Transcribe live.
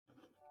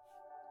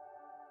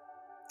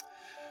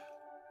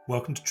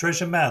Welcome to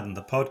Treasure Mountain,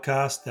 the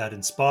podcast that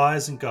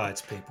inspires and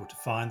guides people to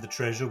find the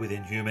treasure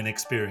within human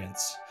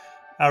experience.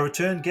 Our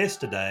return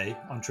guest today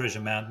on Treasure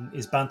Mountain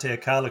is Bhante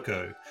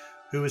Akaliko,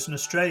 who is an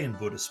Australian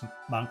Buddhist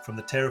monk from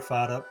the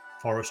Theravada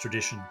forest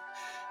tradition.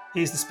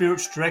 He is the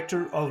spiritual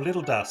director of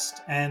Little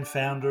Dust and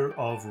founder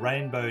of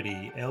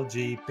Rainbodhi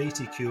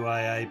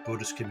LGBTQIA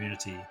Buddhist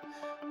community.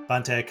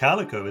 Bhante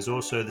Akaliko is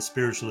also the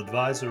spiritual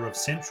advisor of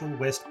Central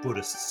West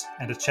Buddhists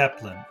and a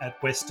chaplain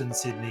at Western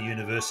Sydney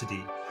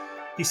University.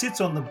 He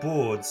sits on the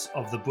boards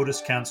of the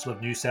Buddhist Council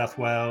of New South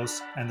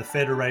Wales and the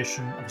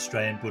Federation of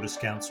Australian Buddhist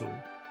Council.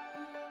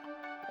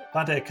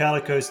 Bhante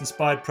Akaliko's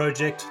inspired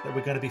project that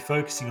we're going to be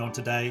focusing on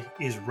today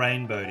is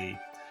Rainbodhi.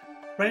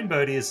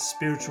 Rainbodhi is a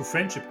spiritual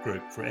friendship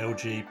group for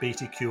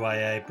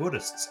LGBTQIA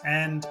Buddhists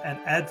and an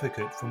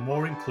advocate for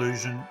more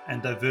inclusion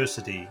and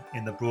diversity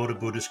in the broader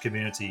Buddhist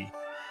community.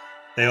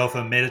 They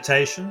offer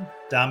meditation,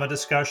 Dharma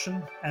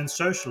discussion, and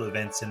social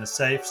events in a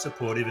safe,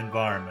 supportive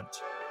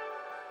environment.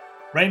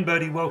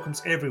 Rainbodhi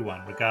welcomes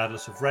everyone,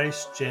 regardless of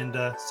race,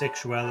 gender,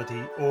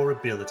 sexuality, or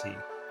ability.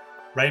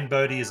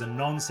 Rainbodhi is a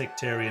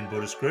non-sectarian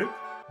Buddhist group,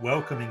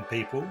 welcoming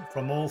people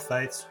from all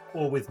faiths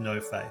or with no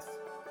faith.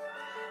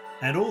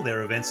 And all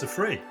their events are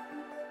free.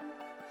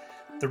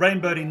 The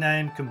Rainbodhi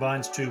name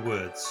combines two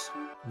words,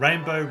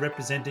 rainbow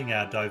representing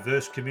our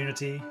diverse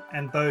community,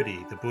 and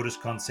Bodhi, the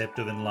Buddhist concept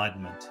of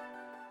enlightenment.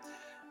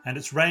 And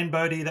it's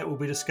Rainbodhi that we'll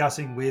be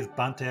discussing with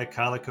Bhante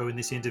Akaliko in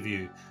this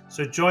interview.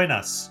 So join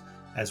us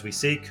as we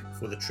seek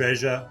for the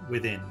treasure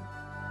within.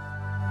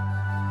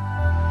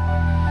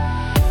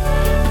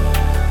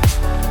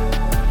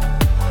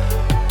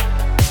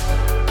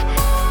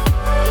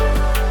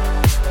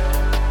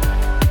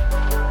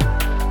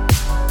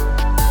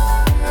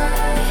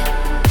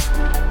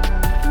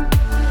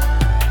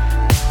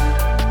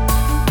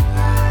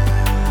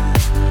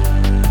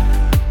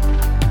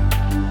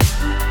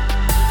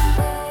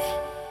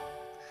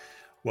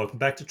 Welcome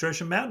back to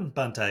Treasure Mountain,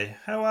 Bhante.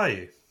 How are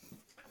you?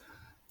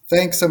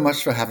 Thanks so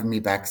much for having me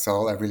back,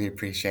 Sol. I really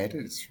appreciate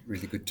it. It's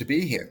really good to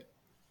be here.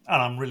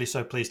 And I'm really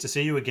so pleased to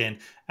see you again.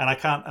 And I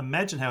can't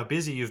imagine how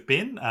busy you've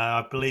been.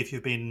 I believe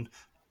you've been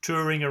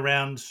touring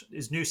around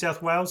New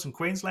South Wales and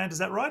Queensland. Is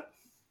that right?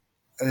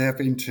 I have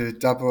been to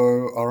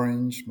Dubbo,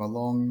 Orange,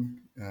 Malong,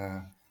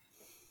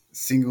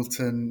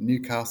 Singleton,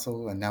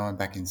 Newcastle, and now I'm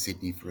back in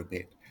Sydney for a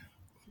bit.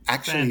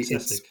 Actually, it's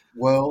Fantastic.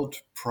 World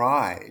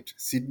Pride,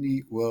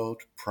 Sydney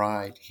World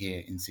Pride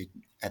here in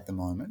Sydney at the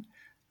moment.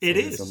 It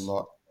So there's a is.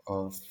 lot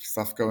of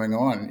stuff going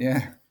on,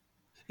 yeah.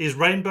 Is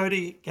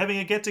Rainbodhi having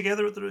a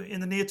get-together in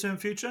the near-term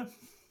future?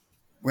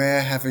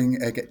 We're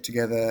having a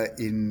get-together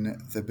in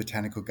the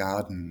Botanical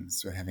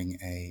Gardens. We're having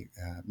a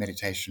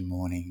meditation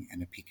morning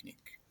and a picnic.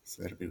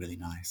 So that'll be really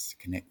nice to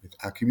connect with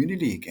our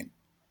community again.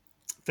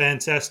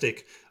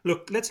 Fantastic.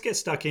 Look, let's get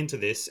stuck into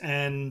this.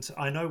 And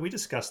I know we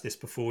discussed this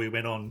before we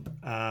went on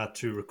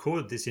to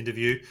record this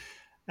interview.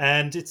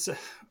 And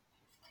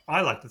I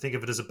like to think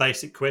of it as a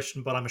basic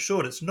question, but I'm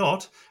assured it's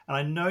not. And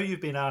I know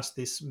you've been asked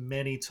this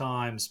many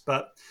times,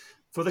 but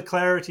for the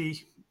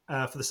clarity,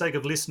 for the sake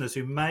of listeners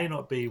who may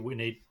not be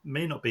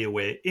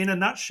aware, in a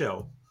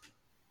nutshell,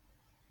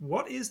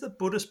 what is the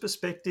Buddhist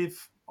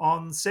perspective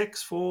on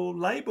sex for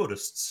lay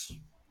Buddhists,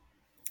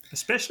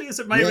 especially as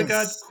it may regard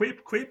Yes,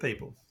 queer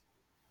people?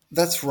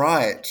 that's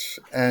right.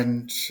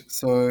 And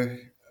so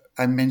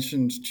I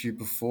mentioned to you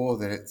before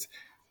that it's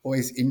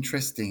always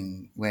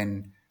interesting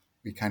when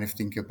we kind of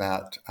think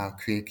about our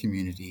queer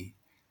community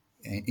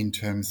in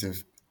terms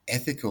of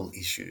ethical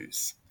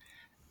issues.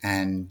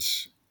 And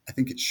I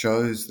think it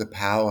shows the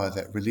power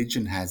that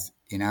religion has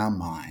in our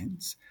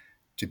minds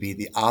to be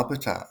the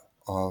arbiter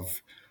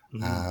of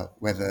Mm.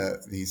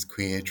 whether these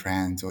queer,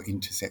 trans, or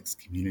intersex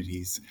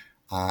communities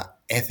are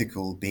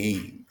ethical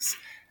beings.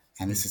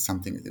 And this is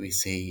something that we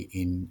see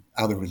in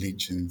other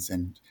religions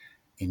and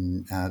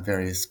in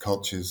various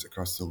cultures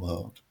across the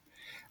world.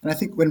 And I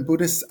think when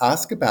Buddhists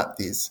ask about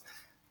this,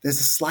 there's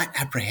a slight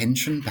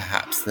apprehension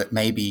perhaps that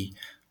maybe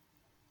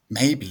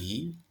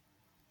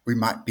we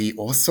might be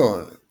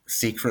also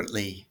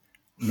secretly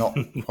not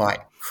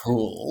quite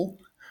cool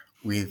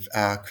with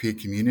our queer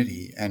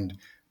community, and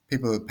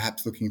people are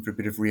perhaps looking for a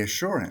bit of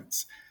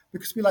reassurance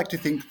because we like to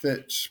think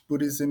that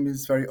Buddhism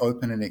is very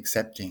open and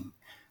accepting,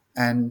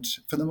 and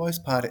for the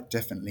most part it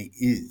definitely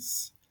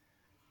is.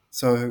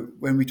 So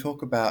when we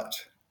talk about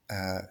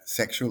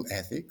sexual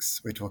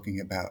ethics, we're talking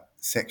about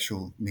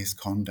sexual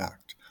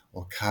misconduct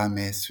or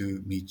kamesu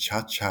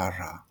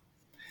michachara,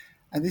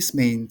 and this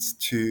means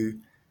to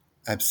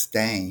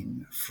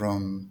abstain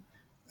from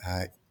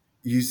uh,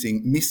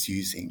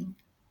 misusing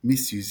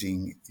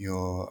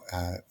your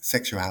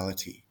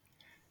sexuality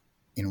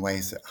in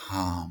ways that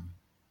harm.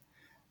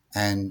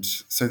 And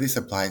so this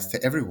applies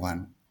to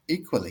everyone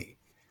equally.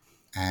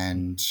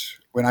 And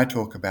when I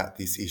talk about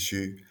this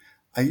issue,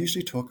 I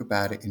usually talk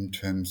about it in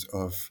terms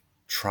of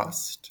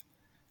trust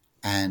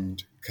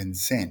and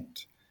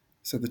consent.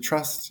 So the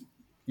trust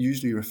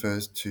usually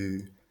refers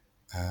to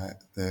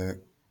the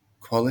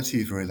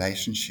quality of a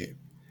relationship.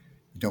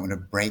 You don't want to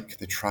break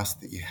the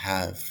trust that you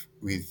have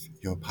with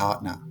your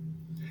partner.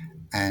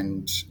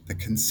 and the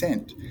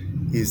consent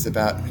is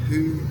about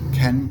who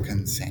can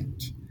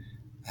consent.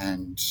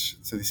 And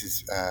so this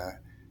is,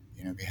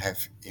 we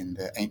have in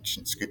the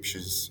ancient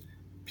scriptures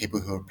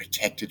people who are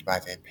protected by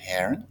their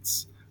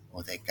parents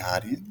or their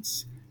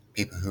guardians,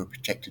 people who are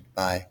protected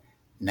by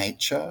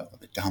nature or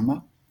the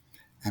Dhamma,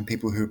 and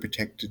people who are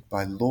protected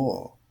by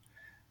law.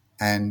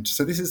 And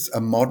so this is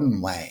a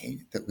modern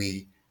way that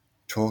we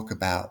talk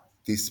about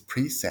this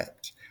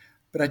precept.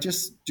 But I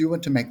just do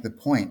want to make the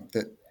point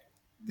that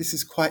this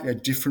is quite a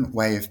different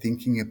way of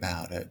thinking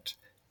about it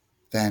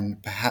than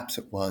perhaps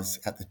it was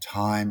at the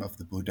time of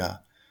the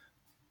Buddha,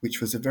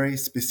 which was a very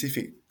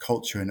specific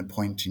culture and a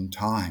point in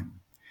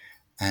time.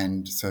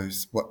 And so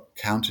what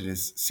counted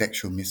as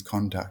sexual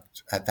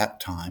misconduct at that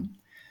time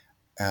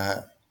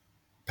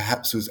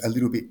perhaps was a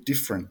little bit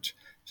different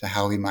to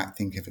how we might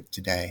think of it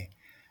today.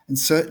 And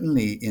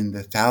certainly in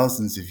the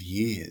thousands of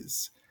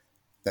years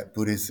that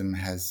Buddhism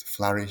has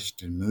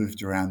flourished and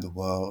moved around the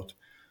world,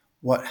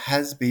 what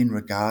has been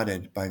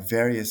regarded by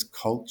various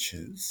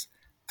cultures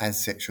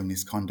as sexual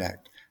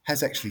misconduct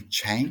has actually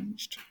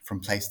changed from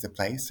place to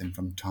place and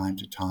from time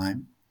to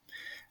time.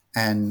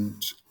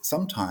 And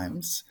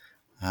sometimes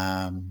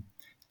um,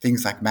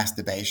 things like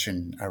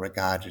masturbation are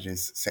regarded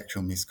as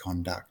sexual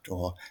misconduct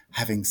or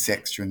having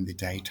sex during the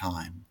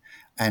daytime.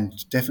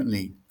 And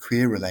definitely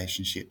queer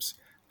relationships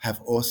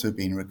have also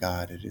been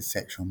regarded as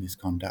sexual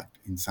misconduct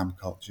in some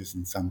cultures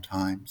and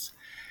sometimes.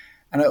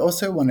 And I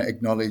also want to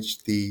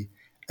acknowledge the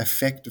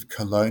effect of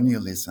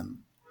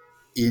colonialism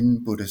in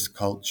Buddhist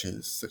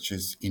cultures such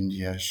as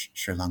India,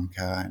 Sri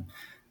Lanka,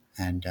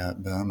 and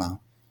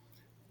Burma,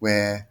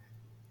 where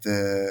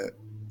the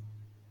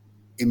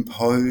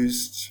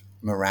imposed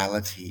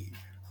morality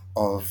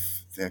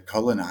of the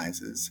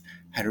colonizers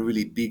had a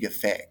really big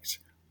effect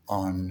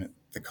on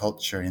the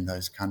culture in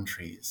those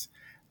countries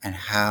and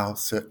how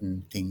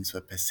certain things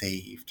were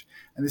perceived.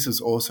 And this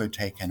was also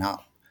taken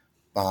up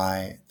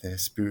by the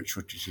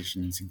spiritual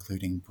traditions,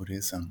 including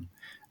Buddhism.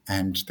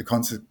 And the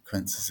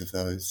consequences of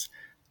those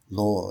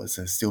laws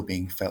are still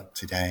being felt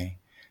today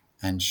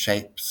and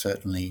shape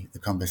certainly the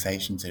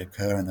conversations that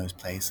occur in those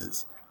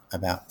places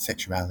about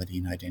sexuality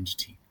and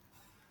identity.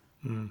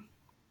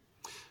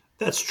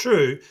 That's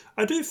true.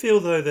 I do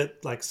feel though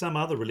that like some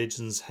other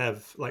religions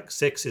have like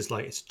sex is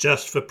like it's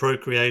just for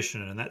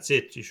procreation and that's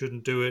it. You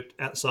shouldn't do it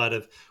outside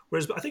of.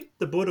 Whereas I think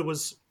the Buddha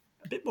was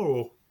a bit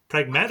more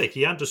pragmatic.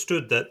 He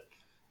understood that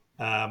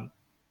um,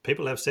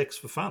 people have sex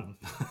for fun.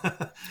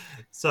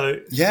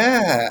 So,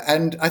 Yeah,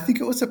 and I think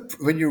it was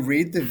when you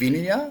read the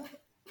Vinaya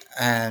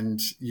and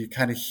you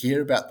kind of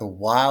hear about the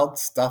wild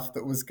stuff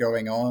that was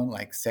going on,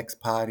 like sex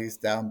parties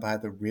down by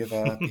the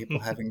river, people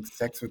having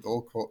sex with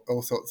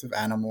all sorts of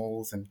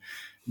animals and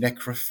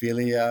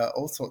necrophilia,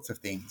 all sorts of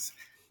things.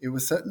 It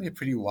was certainly a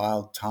pretty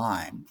wild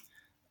time,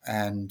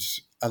 and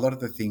a lot of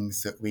the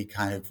things that we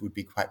kind of would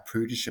be quite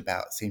prudish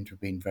about seem to have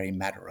been very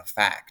matter of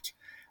fact.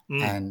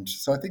 mm, And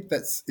so I think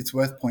it's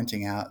worth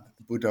pointing out that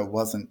the Buddha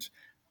wasn't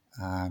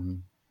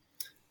um,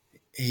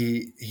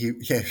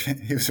 yeah,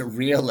 he was a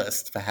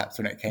realist perhaps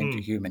when it came to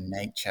mm, human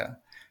nature,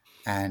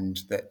 and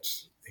that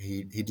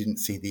he didn't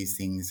see these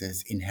things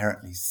as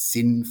inherently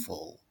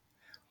sinful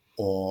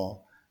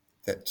or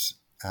that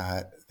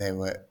they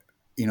were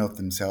in of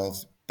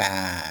themselves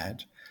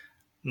bad,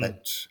 mm,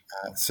 but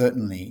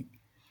certainly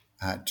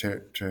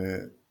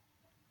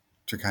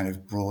to kind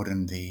of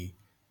broaden the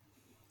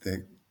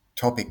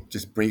topic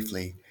just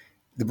briefly,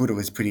 the Buddha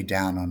was pretty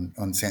down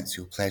on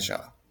sensual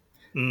pleasure.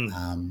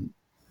 mm,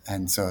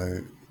 And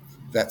so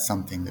that's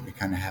something that we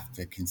kind of have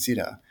to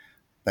consider.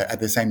 But at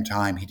the same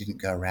time, he didn't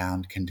go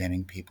around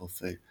condemning people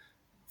for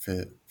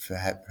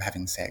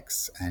having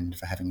sex and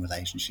for having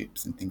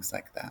relationships and things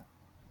like that.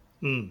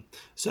 mm.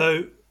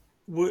 So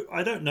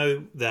I don't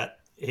know that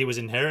he was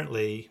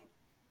inherently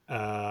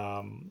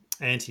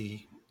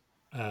anti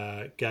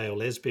gay or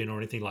lesbian or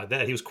anything like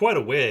that. He was quite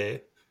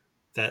aware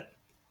that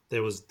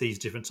there was these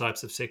different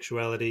types of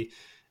sexuality.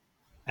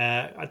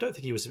 I don't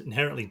think he was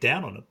inherently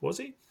down on it, was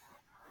he?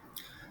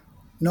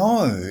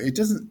 No, it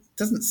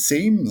doesn't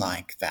seem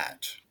like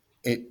that.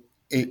 It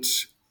it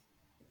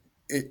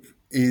it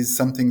is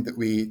something that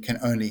we can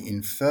only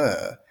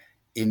infer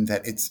in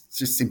that it's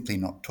just simply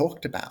not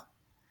talked about.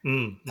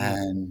 Mm, mm,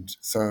 And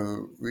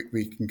so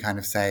we can kind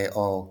of say,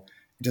 oh,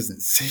 it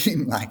doesn't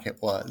seem like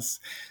it was.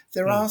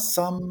 There mm, are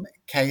some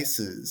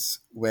cases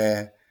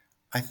where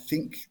I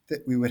think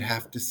that we would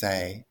have to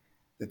say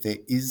that there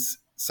is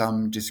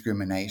some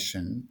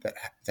discrimination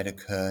that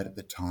occurred at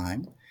the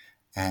time.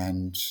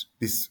 And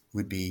this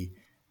would be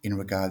in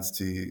regards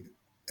to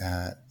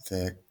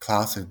the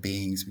class of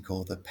beings we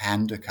call the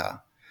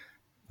Pandaka.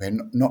 We're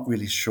not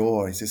really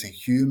sure. Is this a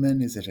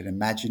human? Is it an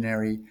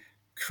imaginary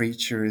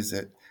creature? Is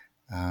it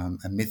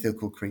a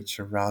mythical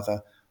creature,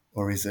 rather?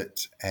 Or is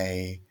it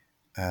a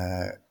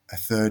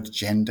third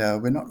gender?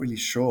 We're not really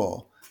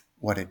sure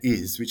what it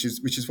is, which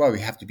is why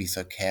we have to be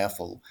so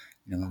careful.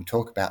 When we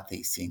talk about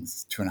these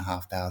things,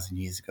 2,500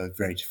 years ago,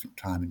 very different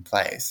time and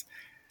place,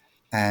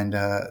 and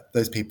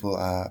those people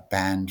are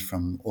banned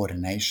from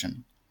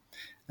ordination.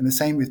 And the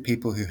same with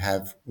people who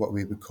have what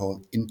we would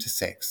call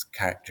intersex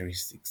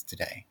characteristics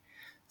today.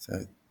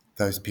 So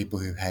those people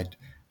who had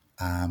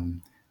uh,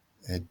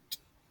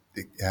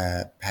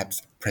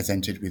 perhaps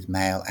presented with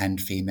male and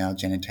female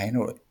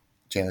genitalia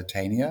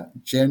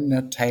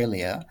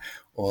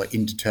or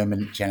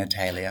indeterminate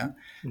genitalia,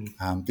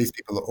 Mm, these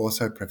people are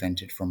also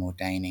prevented from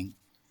ordaining.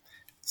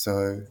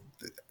 So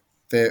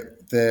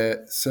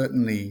there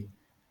certainly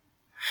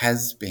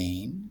has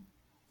been,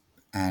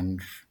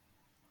 and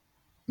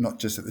not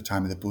just at the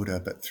time of the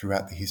Buddha, but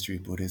throughout the history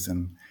of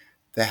Buddhism,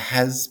 there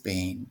has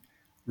been,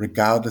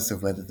 regardless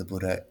of whether the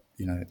Buddha,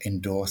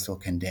 endorsed or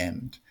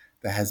condemned,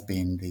 there has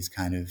been these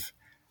kind of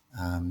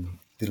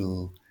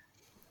little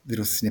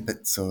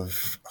snippets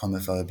of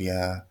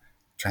homophobia,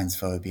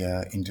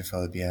 transphobia,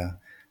 interphobia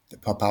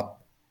that pop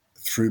up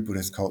through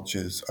Buddhist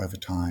cultures over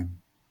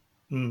time.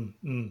 mm,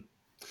 mm.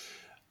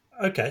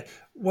 Okay.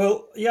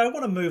 Well, yeah, I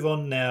want to move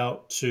on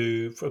now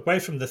to away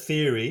from the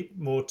theory,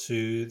 more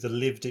to the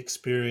lived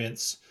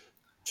experience,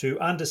 to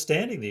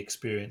understanding the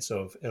experience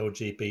of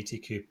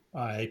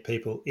LGBTQIA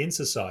people in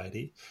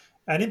society.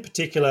 And in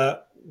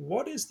particular,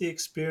 what is the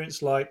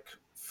experience like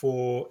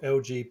for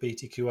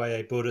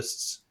LGBTQIA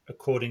Buddhists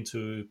according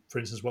to, for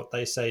instance, what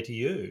they say to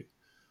you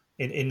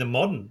in the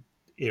modern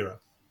era?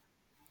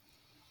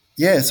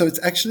 Yeah, so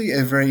it's actually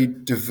a very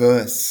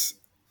diverse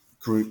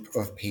group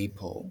of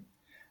people.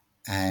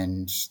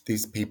 And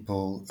these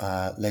people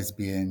are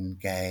lesbian,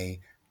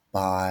 gay,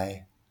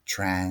 bi,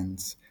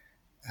 trans,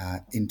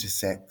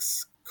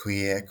 intersex,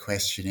 queer,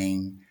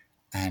 questioning,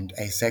 and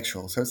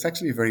asexual. So it's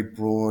actually a very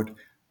broad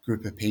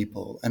group of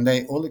people, and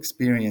they all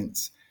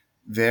experience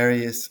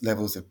various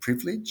levels of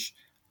privilege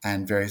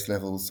and various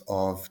levels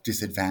of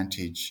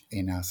disadvantage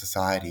in our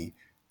society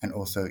and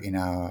also in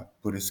our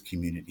Buddhist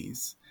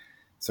communities.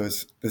 So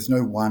there's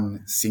no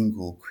one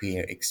single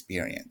queer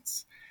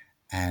experience,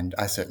 and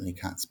I certainly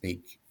can't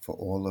speak for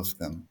all of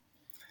them.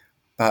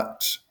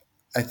 But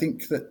I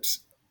think that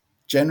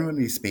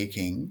generally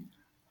speaking,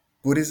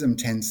 Buddhism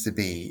tends to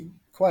be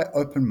quite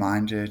open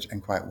minded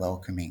and quite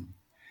welcoming.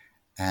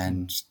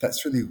 Mm. And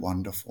that's really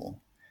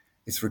wonderful.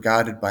 It's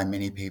regarded by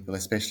many people,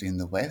 especially in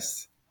the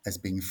West, as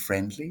being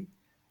friendly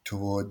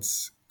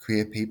towards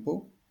queer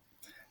people.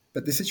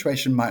 But the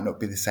situation might not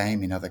be the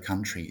same in other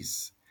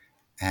countries.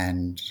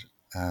 And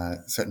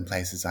certain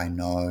places I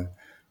know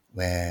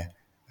where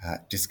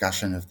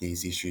discussion of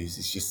these issues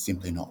is just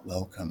simply not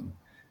welcome.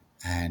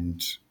 And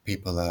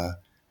people are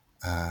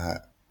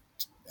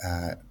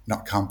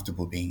not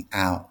comfortable being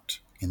out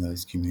in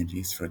those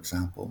communities, for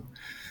example.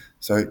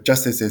 So,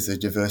 just as there's a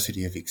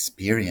diversity of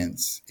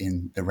experience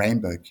in the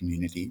rainbow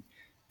community,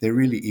 there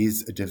really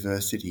is a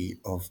diversity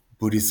of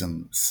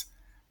Buddhisms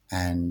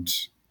and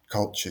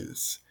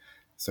cultures.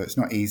 So, it's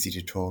not easy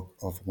to talk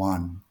of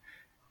one.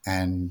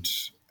 And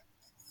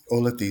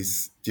all of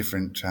these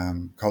different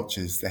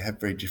cultures, they have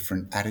very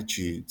different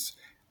attitudes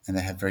and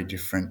they have very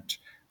different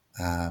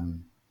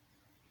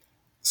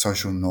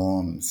social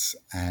norms.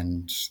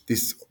 And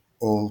this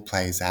all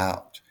plays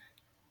out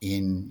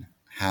in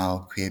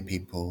how queer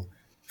people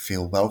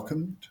feel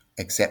welcomed,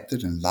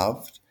 accepted, and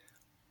loved,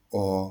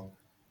 or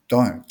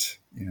don't.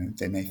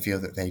 They may feel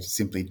that they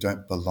simply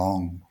don't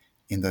belong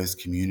in those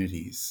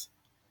communities.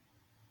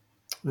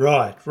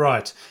 Right,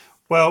 right.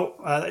 Well,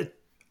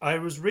 I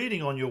was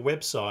reading on your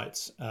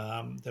website,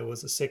 there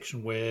was a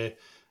section where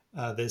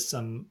there's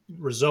some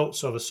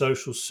results of a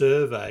social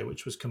survey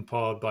which was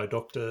compiled by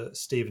Dr.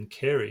 Stephen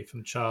Carey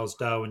from Charles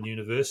Darwin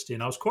University.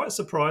 And I was quite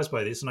surprised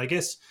by this. And I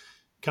guess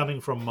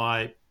coming from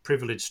my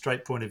privileged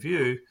straight point of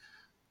view,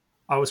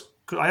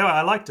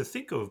 I like to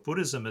think of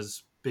Buddhism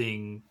as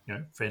being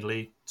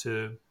friendly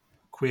to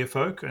queer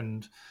folk,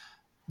 and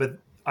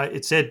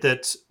it said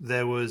that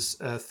there was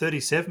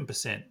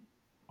 37%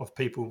 of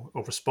people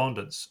or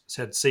respondents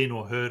had seen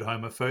or heard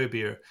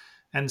homophobia,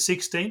 and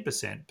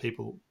 16%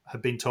 people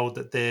have been told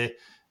that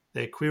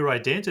their queer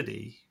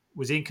identity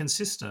was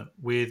inconsistent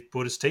with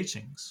Buddhist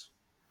teachings.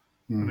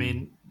 I Hmm.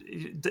 mean,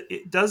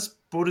 does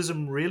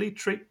Buddhism really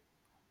treat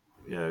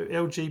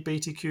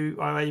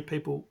LGBTQIA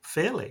people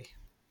fairly?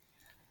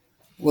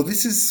 Well,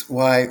 this is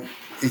why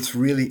it's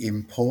really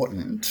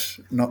important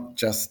not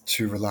just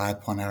to rely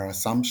upon our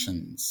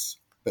assumptions,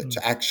 but Mm,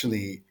 to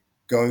actually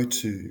go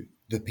to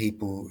the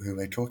people who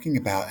we're talking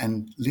about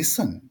and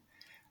listen.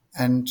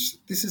 And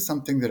this is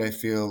something that I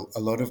feel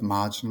a lot of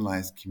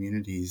marginalized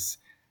communities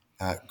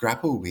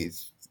grapple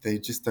with. They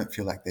just don't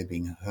feel like they're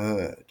being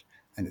heard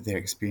and that their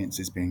experience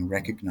is being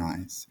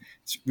recognized.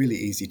 It's really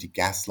easy to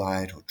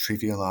gaslight or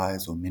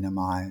trivialize or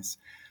minimize.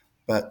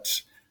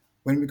 But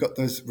when we got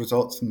those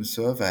results from the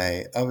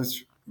survey, I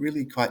was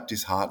really quite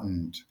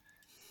disheartened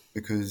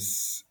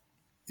because,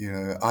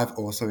 I've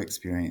also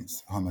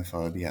experienced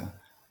homophobia.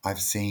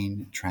 I've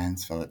seen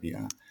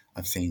transphobia.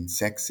 I've seen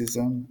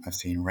sexism. I've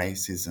seen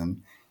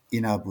racism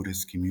in our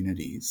Buddhist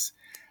communities.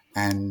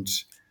 And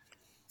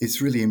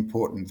it's really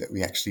important that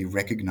we actually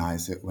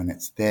recognize it when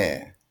it's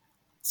there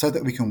so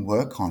that we can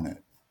work on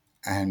it.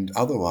 And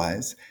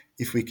otherwise,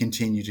 if we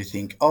continue to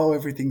think, oh,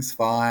 everything's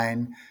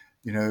fine,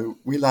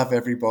 we love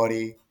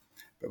everybody,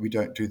 but we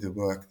don't do the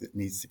work that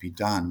needs to be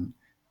done,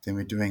 then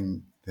we're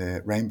doing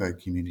the rainbow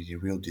community a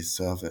real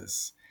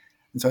disservice.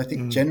 And so I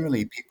think Mm,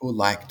 generally people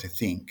like to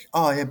think,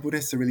 oh yeah,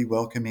 Buddhists are really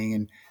welcoming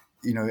and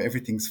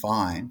everything's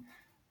fine.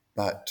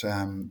 But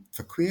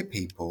for queer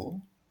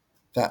people,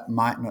 that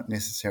might not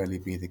necessarily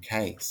be the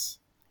case.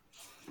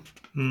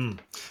 mm.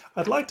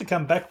 I'd like to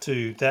come back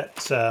to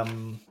that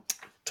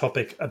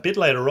topic a bit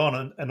later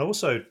on, and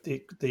also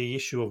the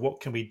issue of what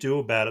can we do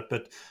about it.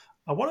 But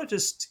I want to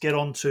just get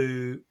on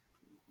to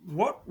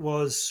what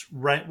was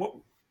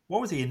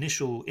the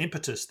initial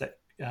impetus that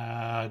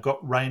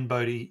got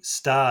Rainbodhi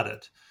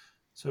started.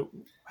 So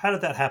how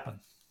did that happen?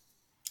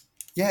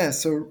 Yeah,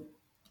 so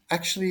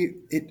actually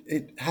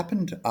it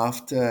happened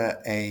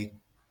after a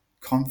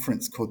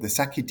conference called the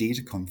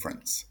Sakyadhita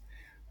Conference,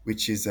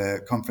 which is a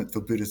conference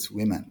for Buddhist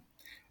women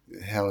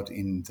held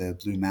in the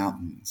Blue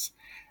Mountains.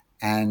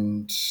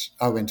 And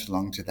I went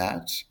along to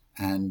that,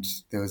 and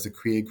there was a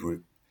queer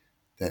group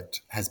that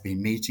has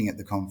been meeting at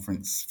the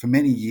conference for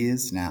many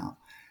years now.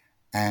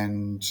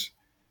 And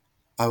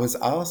I was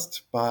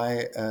asked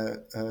by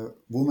a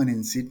woman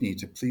in Sydney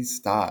to please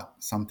start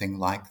something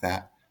like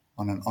that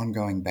on an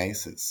ongoing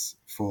basis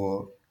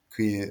for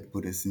queer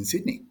Buddhists in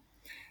Sydney.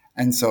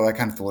 And so I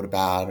kind of thought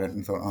about it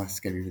and thought, oh, it's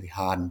going to be really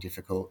hard and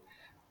difficult,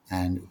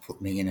 and it put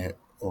me in an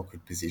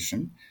awkward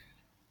position.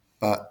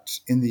 But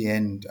in the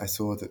end, I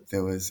saw that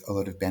there was a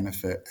lot of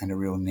benefit and a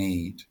real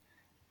need.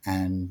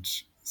 And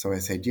so I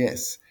said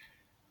yes.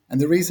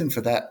 And the reason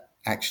for that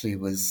actually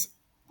was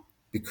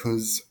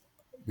because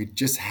we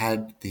just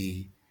had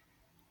the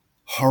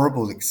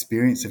horrible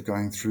experience of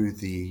going through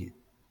the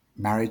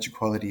marriage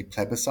equality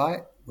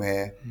plebiscite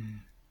where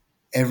Mm,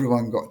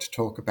 everyone got to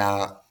talk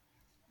about,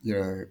 you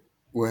know,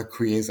 were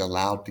queers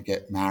allowed to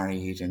get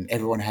married, and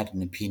everyone had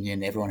an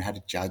opinion, everyone had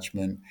a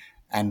judgment,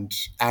 and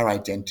our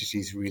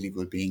identities really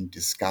were being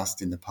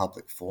discussed in the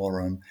public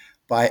forum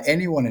by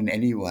anyone and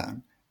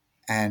anyone,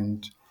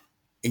 and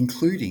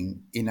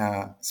including in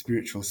our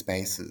spiritual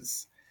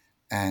spaces.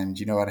 And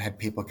you know what? I had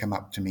people come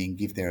up to me and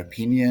give their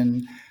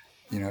opinion,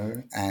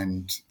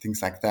 and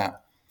things like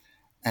that.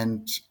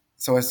 And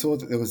so I saw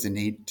that there was a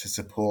need to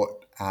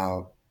support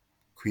our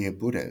queer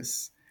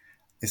Buddhists,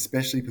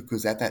 especially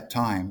because at that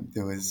time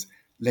there was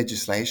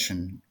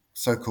legislation,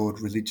 so called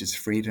religious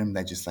freedom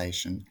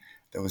legislation,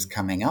 that was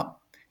coming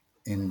up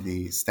in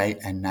the state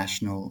and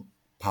national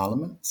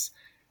parliaments.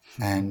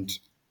 And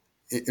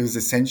it was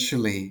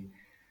essentially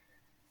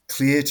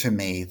clear to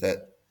me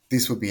that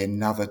this would be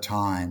another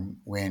time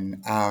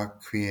when our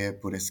queer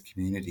Buddhist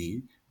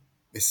community,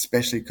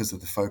 especially because of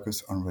the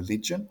focus on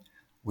religion,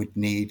 would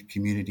need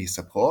community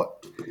support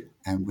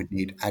and would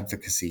need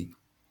advocacy.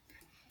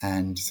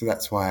 And so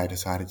that's why I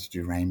decided to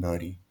do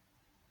Rainbodhi.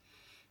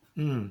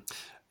 mm.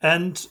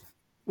 And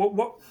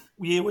what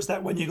year was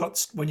that when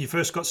you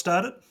first got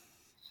started?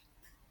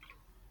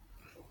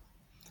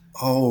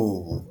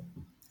 Oh,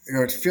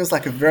 it feels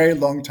like a very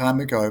long time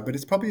ago, but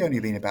it's probably only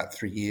been about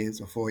 3 years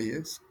or 4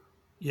 years.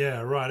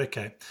 Yeah, right.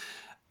 Okay.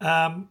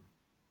 Um,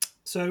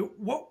 so,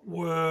 what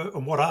were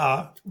and what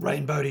are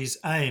Rainbow's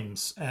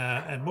aims,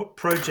 and what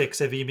projects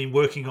have you been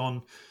working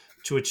on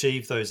to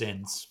achieve those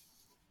ends?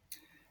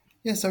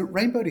 Yeah, so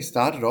Rainbodhi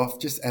started off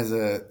just as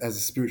a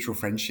spiritual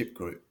friendship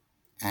group,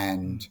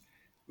 and Mm,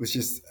 it was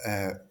just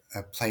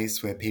a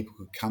place where people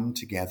could come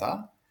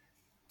together,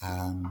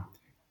 um,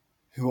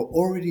 who are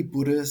already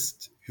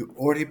Buddhist, who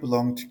already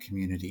belong to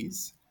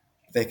communities.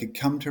 They could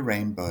come to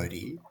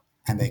Rainbodhi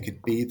and they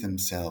could be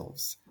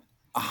themselves,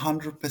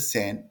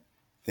 100%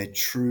 their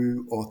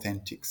true,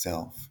 authentic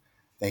self.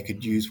 They could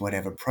mm, use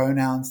whatever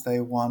pronouns they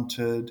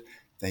wanted.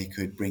 They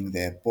could bring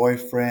their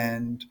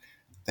boyfriend.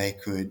 They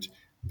could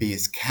be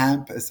as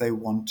camp as they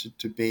wanted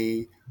to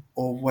be,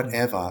 or mm,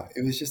 whatever.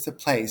 It was just a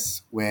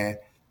place where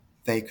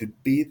they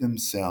could be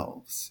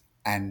themselves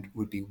and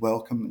would be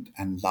welcomed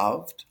and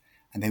loved,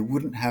 and they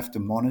wouldn't have to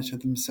monitor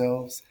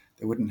themselves,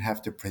 they wouldn't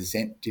have to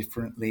present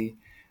differently.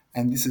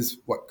 And this is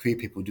what queer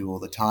people do all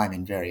the time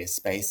in various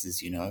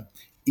spaces, right,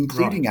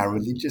 including our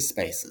religious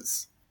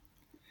spaces.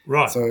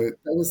 right. So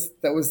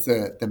that was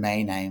the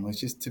main aim, was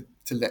just to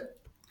let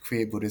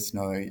queer Buddhists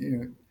know,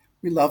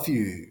 we love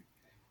you,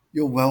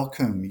 you're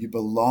welcome, you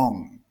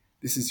belong,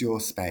 this is your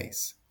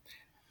space.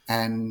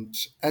 And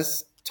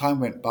as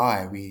time went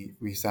by,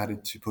 we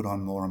started to put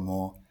on more and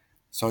more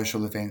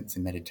social events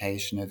and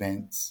meditation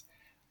events.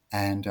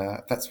 And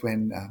that's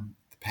when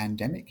the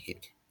pandemic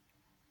hit.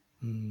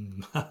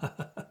 Mm.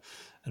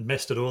 And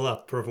messed it all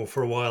up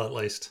for a while at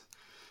least.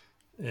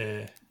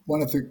 Yeah.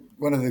 One of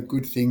the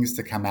good things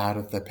to come out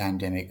of the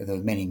pandemic, there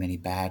were many, many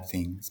bad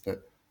things,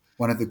 but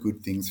one of the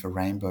good things for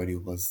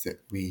Rainbodhi was that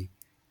we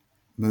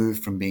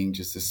moved from being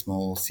just a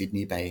small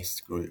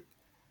Sydney-based group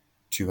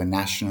to a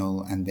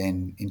national and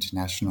then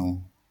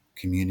international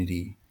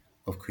community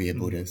of queer Mm.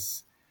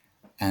 Buddhists.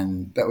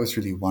 And that was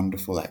really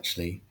wonderful,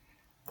 actually,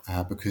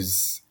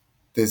 because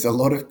there's a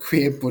lot of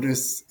queer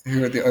Buddhists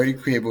who are the only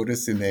queer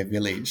Buddhists in their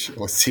village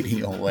or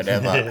city or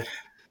whatever,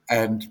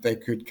 and they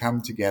could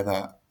come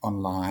together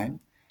online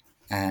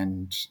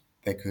and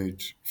they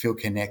could feel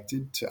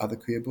connected to other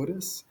queer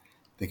Buddhists.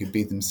 They could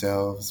be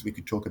themselves. We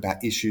could talk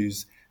about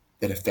issues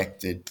that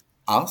affected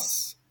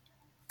us,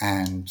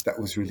 and that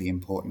was really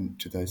important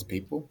to those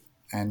people.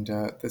 And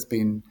that's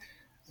been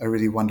a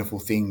really wonderful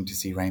thing to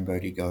see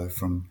Rainbodhi go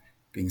from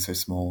being so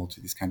small to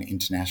this kind of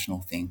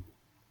international thing.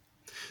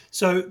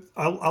 So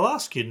I'll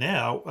ask you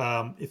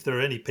now, if there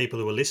are any people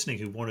who are listening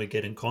who want to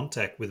get in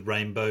contact with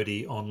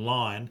Rainbodhi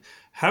online,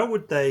 how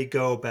would they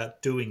go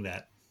about doing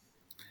that?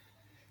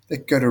 They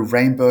can go to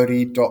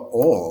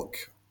rainbodhi.org,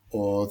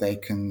 or they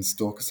can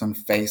stalk us on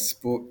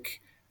Facebook,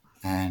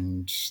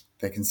 and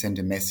they can send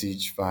a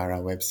message via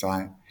our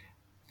website.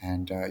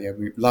 And yeah,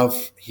 we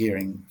love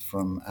hearing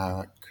from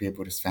our queer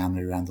Buddhist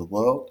family around the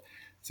world.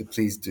 So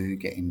please do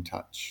get in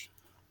touch.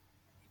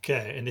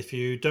 Okay, and if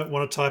you don't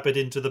want to type it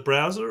into the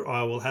browser,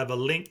 I will have a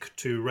link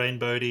to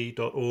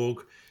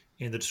rainbodhi.org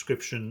in the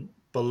description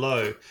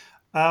below.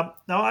 Now,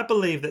 I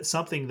believe that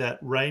something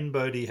that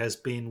Rainbodhi has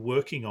been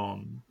working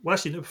on. Well,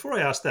 actually, no, before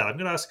I ask that, I'm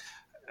going to ask,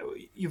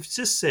 you've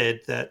just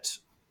said that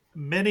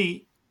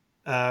many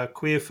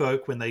queer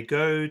folk, when they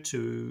go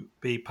to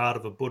be part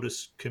of a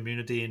Buddhist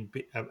community and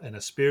in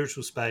a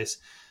spiritual space,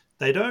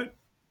 they don't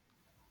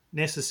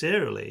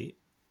necessarily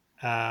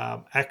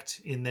act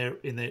in their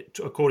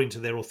according to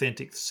their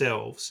authentic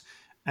selves,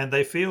 and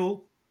they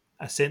feel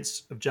a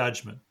sense of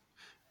judgment.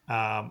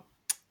 Um,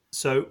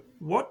 so,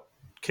 what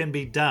can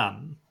be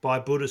done by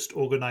Buddhist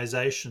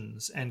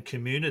organisations and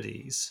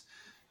communities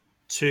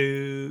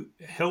to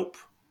help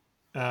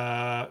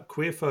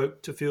queer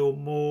folk to feel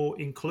more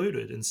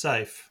included and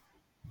safe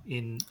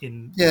Yeah, in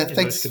those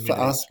thanks for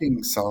communities?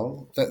 asking,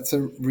 Sol. That's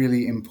a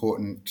really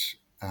important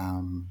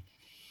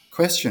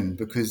question,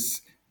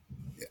 because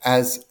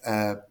as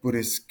a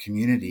Buddhist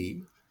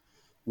community,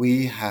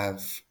 we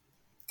have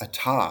a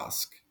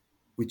task,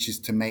 which is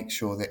to make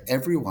sure that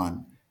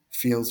everyone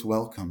feels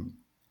welcome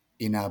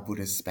in our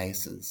Buddhist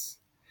spaces.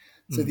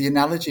 So Mm, the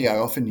analogy I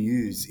often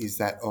use is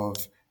that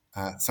of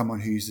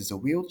someone who uses a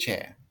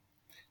wheelchair.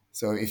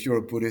 So if you're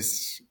a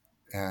Buddhist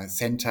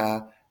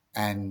center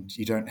and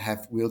you don't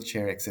have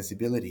wheelchair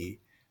accessibility,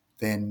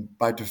 then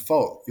by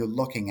default you're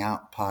locking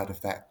out part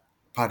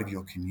of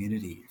your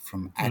community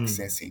from mm,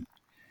 accessing.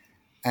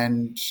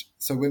 And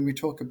so when we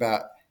talk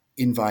about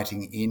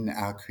inviting in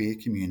our queer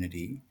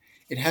community,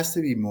 it has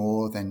to be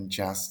more than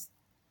just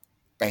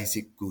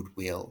basic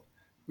goodwill,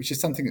 which is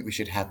something that we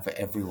should have for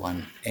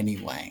everyone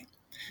anyway.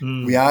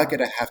 We mm, are going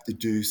to have to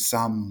do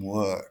some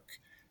work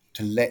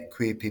to let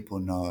queer people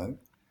know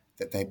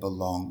that they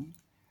belong,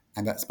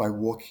 and that's by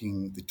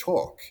walking the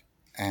talk.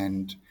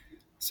 And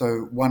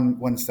so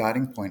one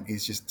starting point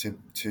is just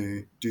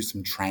to do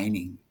some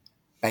training,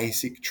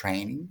 basic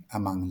training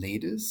among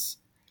leaders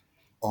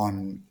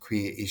on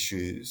queer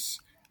issues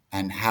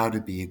and how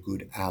to be a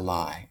good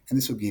ally. And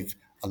this will give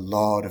a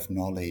lot of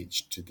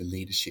knowledge to the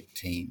leadership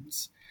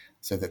teams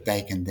so that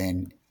they can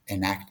then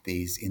enact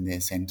these in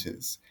their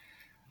centres.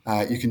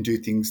 You can do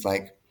things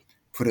like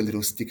put a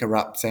little sticker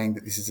up saying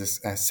that this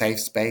is a safe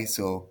space,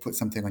 or put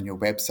something on your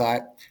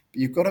website.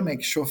 But you've got to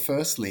make sure,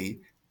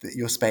 firstly, that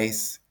your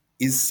space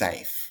is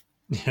safe.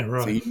 yeah,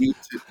 So right. you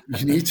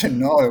need to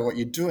know what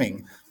you're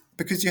doing,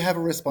 because you have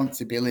a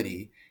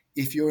responsibility.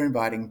 If you're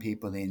inviting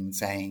people in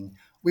saying,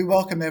 we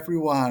welcome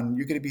everyone,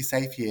 you're going to be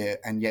safe here,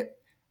 and yet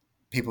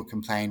people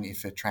complain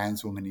if a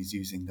trans woman is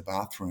using the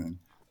bathroom,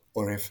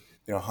 or if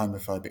there are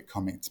homophobic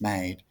comments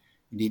made,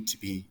 you need to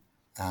be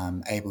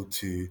able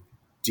to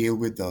deal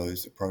with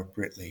those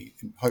appropriately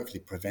and hopefully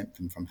prevent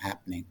them from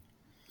happening.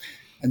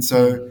 And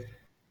so Mm,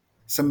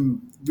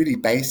 some really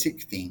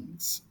basic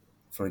things,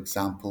 for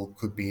example,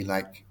 could be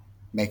like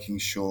making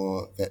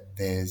sure that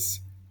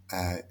there's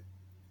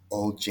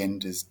all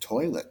genders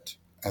toilet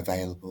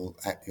available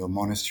at your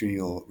monastery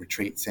or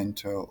retreat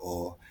center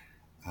or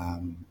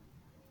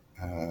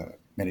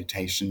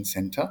meditation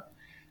center.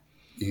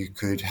 You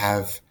could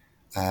have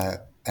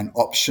an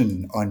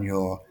option on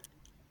your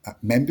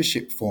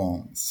membership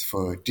forms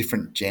for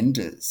different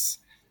genders.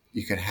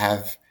 You could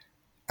have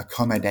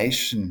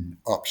accommodation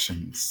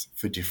options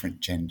for different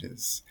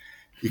genders.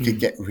 You could mm,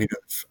 get rid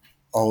of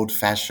old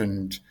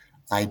fashioned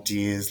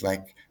ideas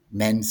like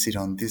men sit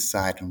on this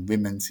side and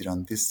women sit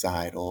on this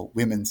side, or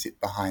women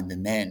sit behind the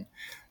men,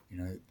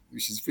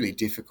 which is really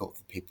difficult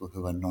for people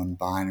who are non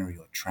binary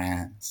or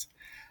trans.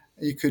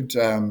 You could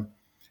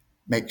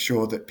make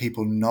sure that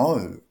people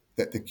know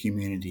that the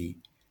community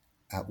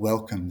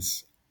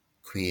welcomes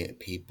queer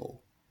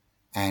people,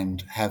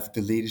 and have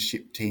the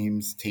leadership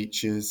teams,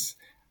 teachers,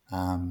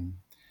 um,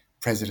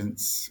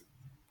 presidents,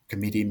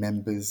 committee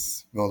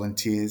members,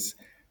 volunteers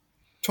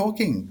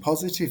talking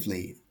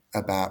positively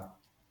about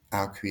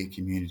our queer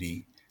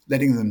community,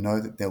 letting them know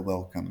that they're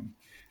welcome,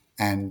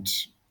 and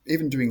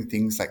even doing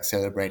things like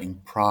celebrating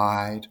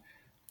Pride.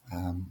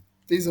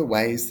 These are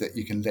ways that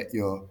you can let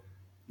your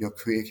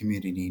queer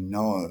community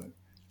know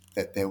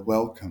that they're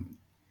welcome.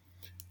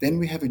 Then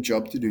we have a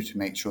job to do to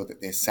make sure that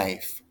they're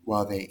safe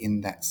while they're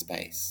in that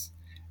space.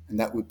 And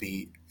that would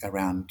be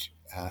around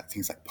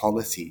things like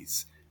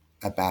policies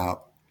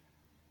about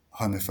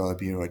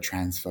homophobia or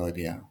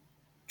transphobia,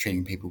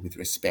 treating people with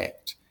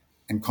respect,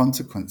 and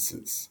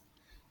consequences.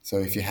 So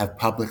if you have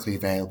publicly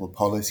available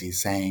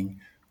policies saying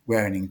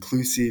we're an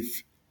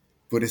inclusive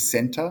Buddhist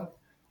center,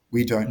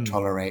 we don't Mm,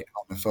 tolerate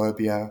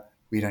homophobia,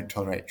 we don't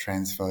tolerate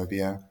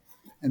transphobia.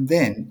 And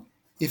then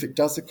if it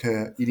does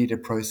occur, you need a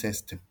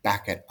process to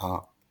back it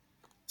up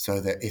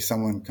so that if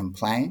someone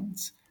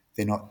complains,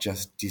 they're not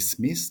just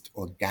dismissed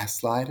or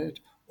gaslighted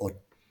or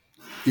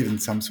given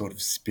some sort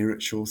of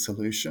spiritual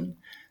solution,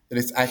 that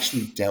it's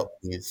actually dealt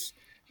with,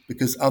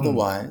 because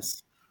mm,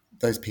 otherwise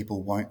those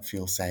people won't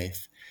feel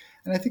safe.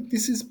 And I think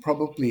this is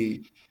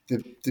probably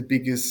the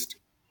biggest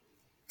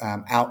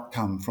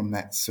outcome from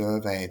that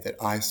survey that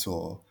I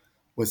saw,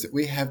 was that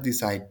we have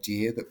this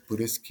idea that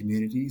Buddhist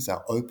communities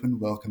are open,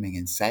 welcoming,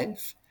 and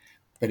safe,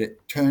 but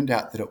it turned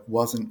out that it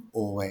wasn't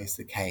always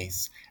the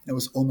case. And it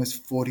was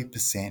almost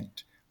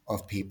 40%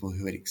 of people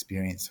who had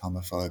experienced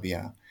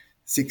homophobia.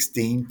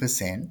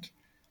 16%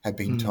 had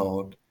been mm.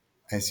 told,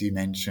 as you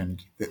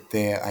mentioned, that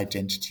their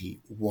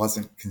identity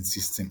wasn't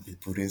consistent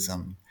with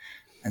Buddhism.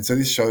 And so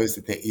this shows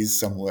that there is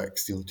some work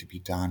still to be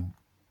done.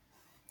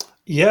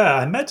 Yeah,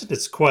 I imagine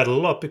it's quite a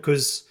lot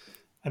because,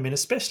 I mean,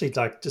 especially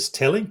like just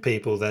telling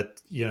people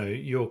that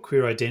your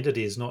queer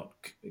identity is not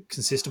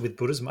consistent with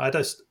Buddhism. I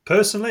just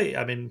personally,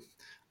 I mean,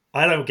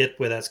 I don't get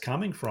where that's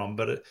coming from,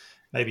 but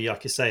maybe,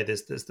 like you say,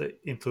 there's the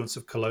influence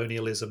of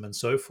colonialism and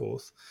so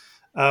forth.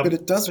 But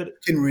it does But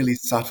work in really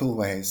subtle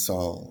ways,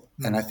 Sol.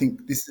 And I mm,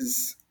 think this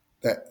is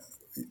that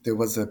there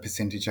was a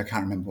percentage, I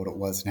can't remember what it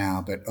was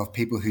now, but of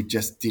people who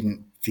just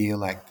didn't feel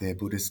like their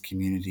Buddhist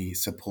community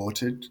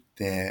supported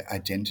their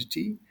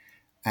identity.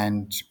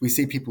 And we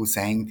see people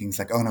saying things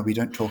like, "Oh no, we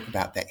don't talk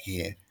about that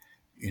here.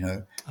 You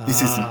know,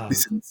 this ah,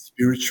 isn't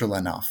spiritual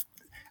enough."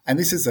 And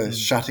this is a mm,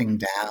 shutting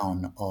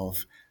down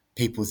of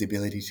people's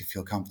ability to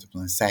feel comfortable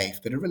and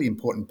safe. That a really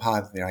important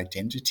part of their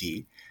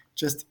identity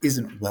just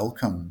isn't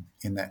welcome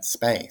in that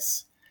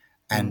space.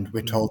 And mm,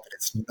 we're mm. told that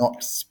it's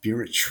not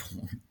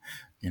spiritual,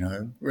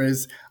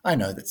 Whereas I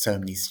know that so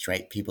many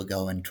straight people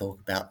go and talk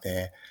about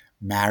their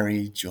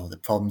marriage or the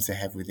problems they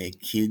have with their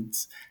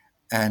kids,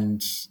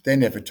 and they're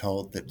never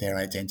told that their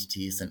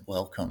identity isn't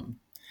welcome.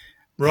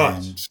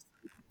 Right. And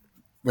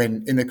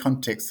when, in the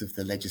context of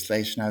the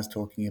legislation I was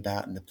talking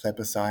about and the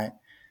plebiscite,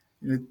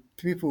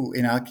 people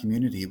in our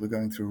community were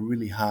going through a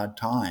really hard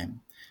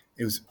time.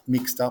 It was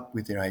mixed up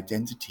with their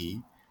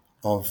identity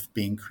of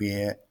being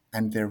queer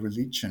and their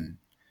religion.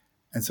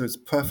 And so it's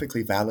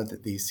perfectly valid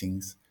that these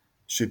things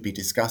should be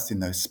discussed in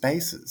those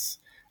spaces.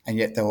 And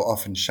yet they were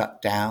often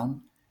shut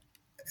down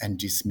and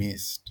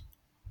dismissed.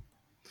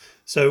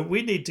 So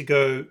we need to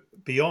go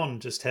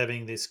beyond just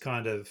having this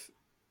kind of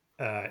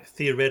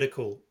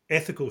theoretical,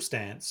 ethical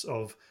stance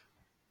of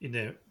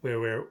where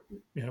we're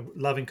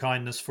loving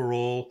kindness for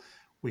all.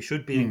 We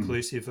should be Mm,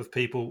 inclusive of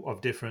people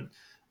of different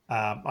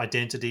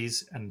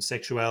identities and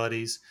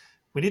sexualities.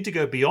 We need to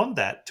go beyond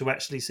that to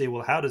actually see,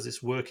 well, how does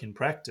this work in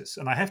practice?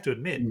 And I have to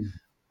admit, mm,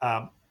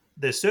 um,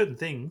 there's certain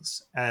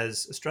things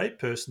as a straight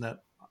person that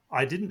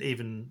I don't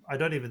even,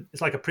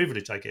 it's like a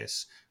privilege, I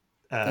guess.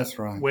 that's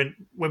right.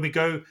 When we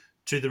go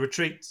to the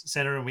retreat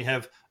center and we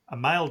have a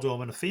male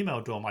dorm and a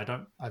female dorm,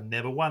 I've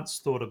never once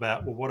thought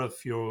about, well, what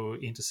if you're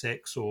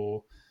intersex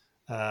or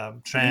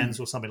Yeah. trans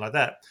or something like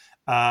that.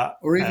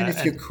 Or even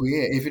if you're And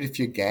queer, even if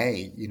you're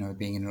gay,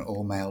 being in an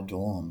all male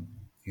dorm,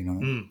 you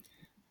know. mm,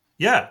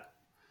 yeah,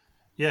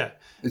 yeah,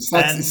 It's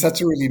and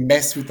such a really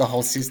mess with the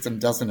whole system,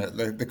 doesn't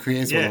it? The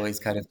queers will yeah, always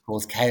kind of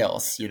cause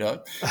chaos.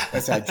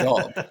 That's our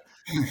job.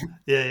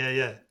 yeah,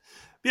 yeah.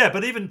 Yeah,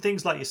 but even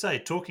things like you say,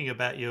 talking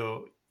about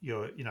your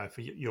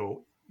for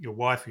your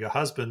wife or your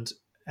husband,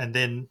 and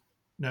then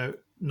not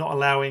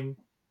allowing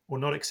or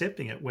not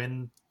accepting it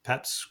when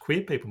perhaps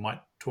queer people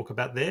might talk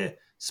about their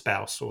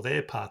spouse or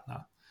their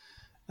partner.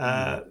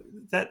 Mm. Uh,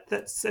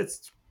 that's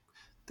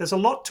there's a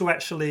lot to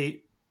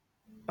actually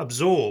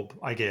absorb,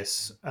 I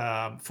guess,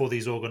 for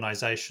these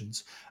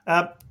organisations.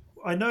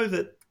 I know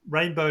that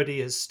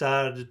Rainbodhi has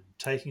started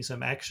taking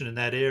some action in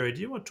that area.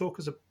 Do you want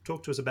to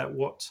talk to us about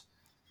what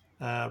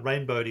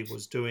Rainbodhi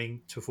was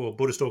doing for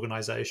Buddhist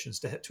organisations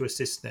to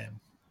assist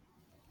them?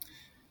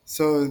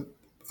 So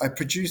I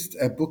produced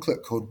a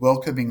booklet called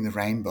Welcoming the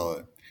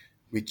Rainbow,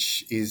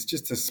 which is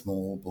just a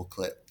small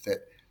booklet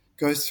that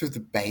goes through the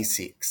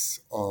basics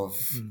of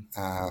Mm.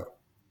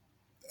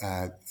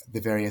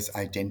 the various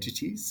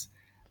identities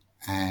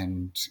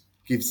and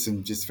gives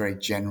some just very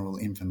general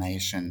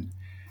information.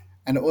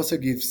 And it also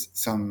gives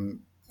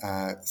some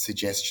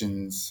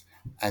suggestions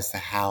as to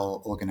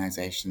how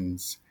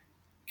organizations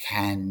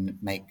can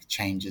make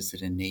changes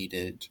that are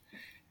needed.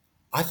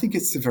 I think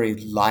it's a very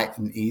light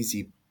and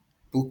easy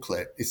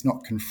booklet. It's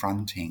not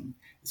confronting.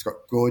 It's got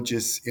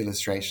gorgeous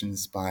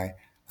illustrations by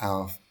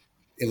our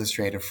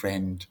illustrator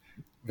friend,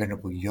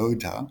 Venerable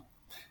Yoda.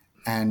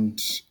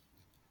 And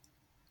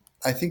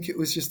I think it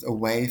was just a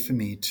way for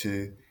me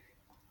to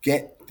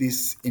get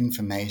this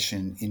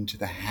information into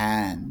the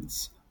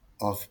hands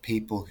of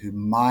people who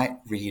might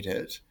read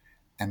it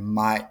and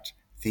might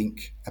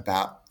think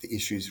about the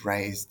issues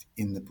raised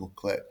in the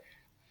booklet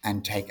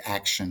and take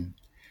action.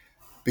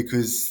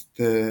 Because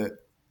the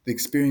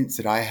experience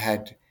that I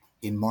had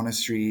in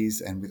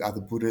monasteries and with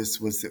other Buddhists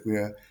was that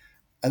we're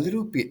a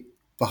little bit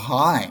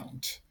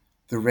behind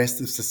the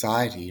rest of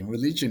society. And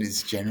religion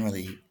is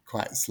generally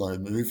quite slow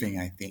moving,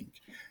 I think.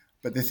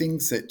 But the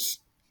things that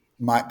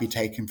might be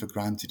taken for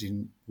granted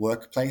in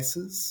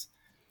workplaces,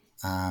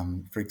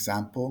 for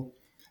example,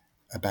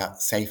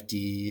 about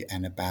safety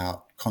and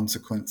about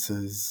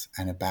consequences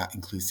and about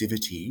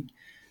inclusivity,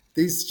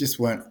 these just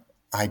weren't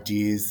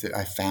ideas that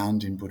I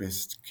found in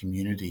Buddhist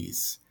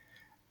communities.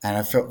 And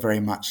I felt very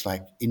much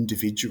like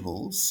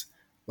individuals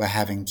were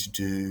having to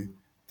do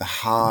the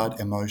hard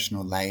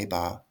emotional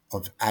labor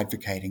of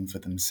advocating for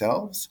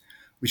themselves,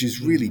 which is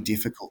really Mm.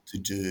 difficult to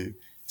do,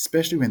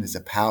 especially when there's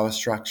a power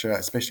structure,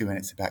 especially when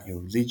it's about your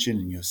religion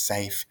and your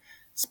safe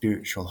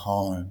spiritual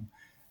home.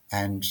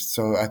 And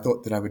so I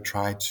thought that I would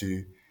try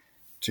to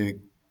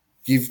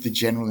give the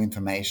general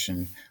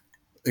information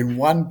in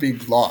one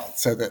big lot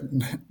so that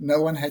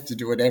no one had to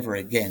do it ever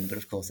again. But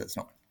of course, that's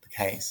not the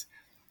case.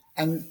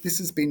 And this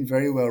has been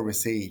very well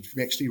received.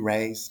 We actually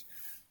raised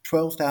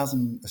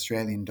 12,000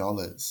 Australian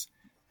dollars.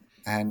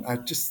 And I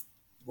just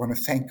want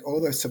to thank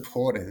all those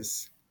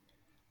supporters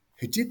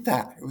who did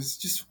that. It was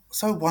just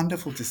so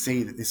wonderful to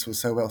see that this was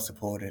so well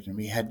supported. And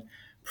we had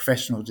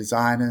professional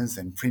designers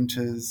and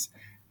printers,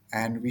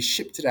 and we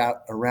shipped it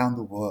out around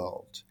the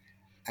world.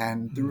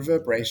 And the Mm.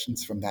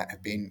 reverberations from that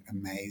have been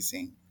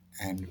amazing.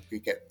 And we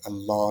get a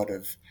lot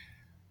of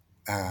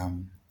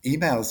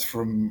emails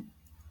from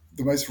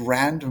the most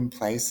random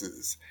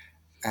places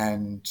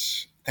and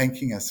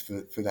thanking us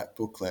for that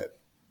booklet,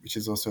 which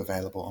is also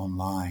available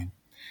online.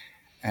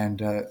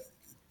 And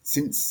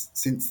since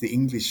the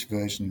English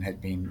version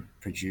had been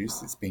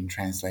produced, it's been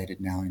translated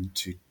now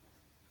into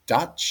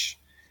Dutch,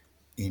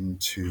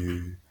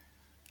 into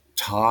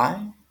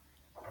Thai,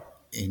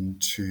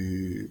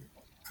 into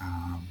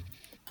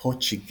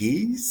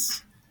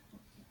Portuguese,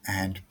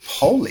 and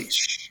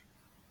Polish,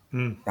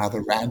 Mm.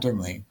 rather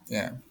randomly.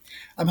 Yeah.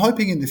 I'm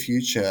hoping in the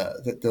future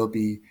that there'll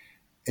be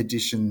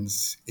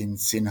editions in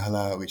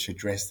Sinhala which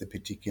address the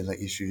particular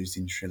issues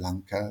in Sri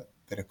Lanka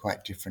that are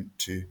quite different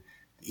to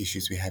the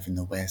issues we have in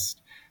the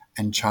West,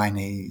 and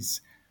Chinese,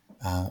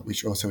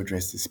 which also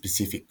address the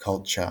specific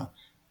culture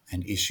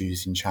and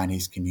issues in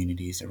Chinese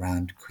communities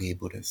around queer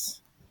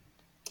Buddhists.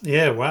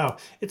 Yeah, wow.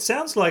 It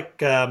sounds like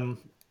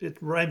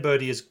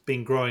Rainbodhi has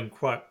been growing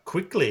quite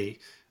quickly.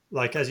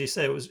 Like as you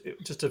say,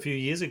 just a few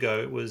years ago.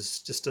 It was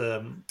just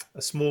a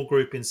small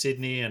group in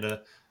Sydney and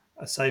a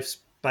safe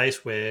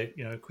space where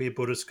queer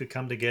Buddhists could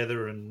come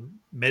together and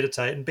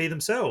meditate and be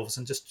themselves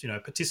and just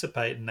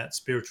participate in that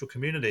spiritual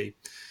community.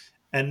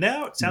 And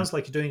now it Mm. sounds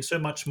like you're doing so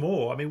much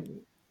more. I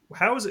mean,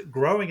 how is it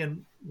growing,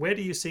 and where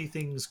do you see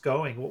things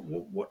going?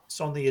 What's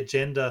on the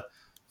agenda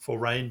for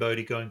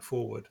Rainbodhi going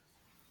forward?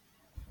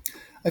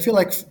 I feel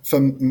like for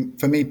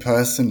me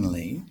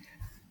personally,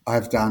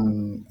 I've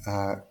done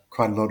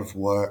quite a lot of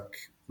work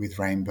with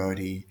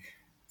Rainbodhi,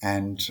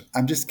 and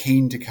I'm just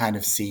keen to kind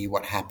of see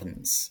what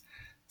happens.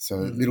 So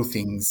Mm. little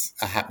things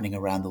are happening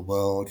around the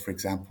world. For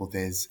example,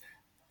 there's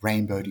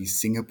Rainbodhi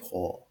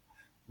Singapore,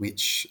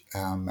 which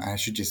I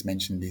should just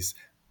mention this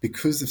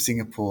because of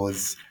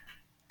Singapore's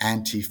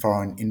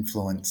anti-foreign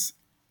influence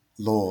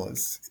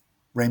laws.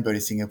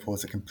 Rainbodhi Singapore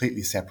is a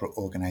completely separate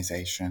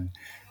organisation,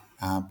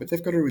 but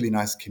they've got a really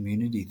nice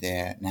community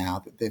there now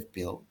that they've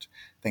built,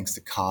 thanks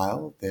to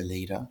Kyle, their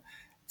leader.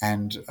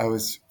 And I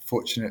was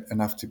fortunate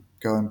enough to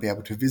go and be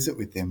able to visit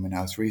with them when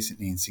I was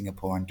recently in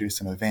Singapore and do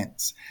some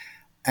events.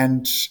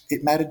 And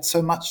it mattered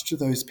so much to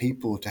those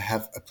people to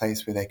have a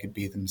place where they could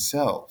be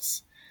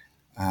themselves.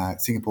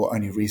 Singapore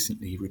only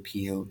recently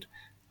repealed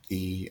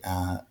the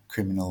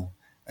criminal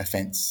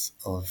offence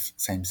of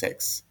same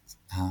sex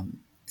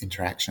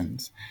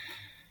interactions.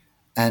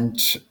 And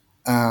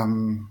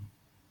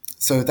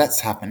so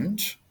that's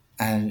happened.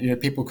 And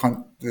people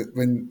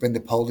when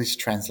the Polish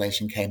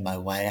translation came my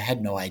way, I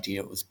had no idea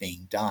it was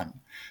being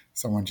done.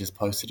 Someone just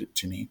posted it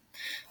to me,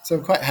 so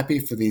I'm quite happy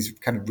for these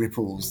kind of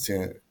ripples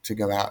to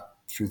go out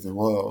through the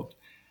world.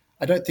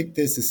 I don't think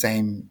there's the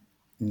same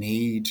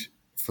need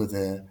for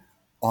the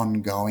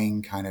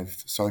ongoing kind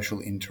of social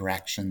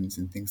interactions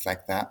and things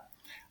like that.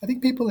 I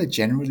think people are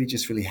generally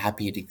just really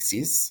happy it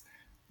exists.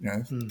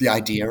 Mm. The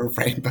idea of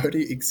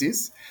Rainbowdy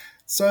exists.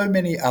 So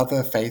many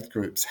other faith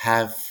groups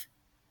have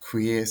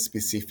queer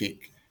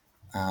specific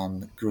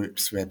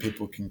groups where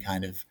people can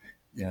kind of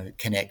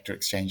connect or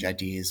exchange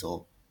ideas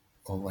or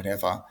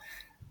whatever.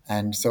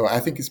 And so I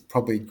think it's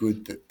probably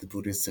good that the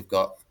Buddhists have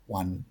got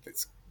one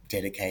that's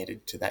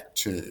dedicated to that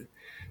too.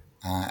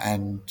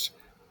 And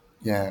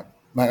yeah,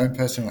 my own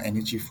personal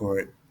energy for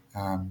it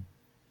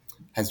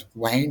has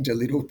waned a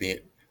little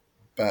bit,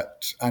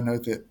 but I know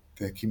that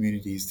the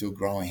community is still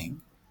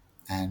growing,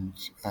 and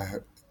I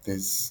hope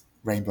there's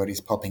rainbows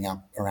popping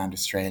up around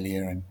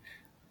Australia and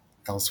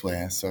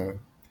elsewhere. So And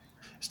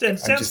it I'm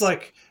sounds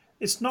like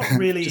it's not just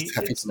really.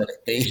 happy to let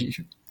it be.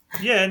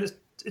 Yeah, and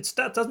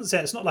that doesn't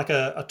sound. It's not like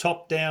a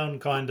top down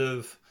kind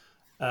of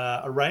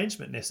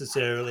arrangement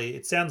necessarily.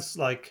 It sounds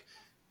like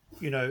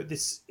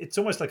this. It's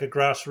almost like a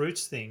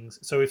grassroots thing.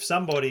 So if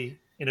somebody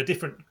in a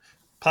different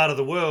part of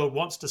the world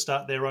wants to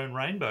start their own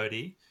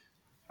Rainbodhi,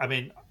 I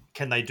mean,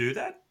 can they do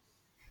that?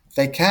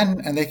 They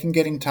can, and they can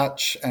get in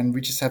touch, and we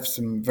just have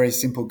some very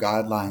simple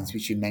guidelines,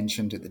 which you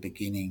mentioned at the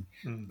beginning.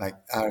 Mm, Like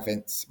our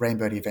events,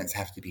 Rainbow events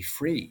have to be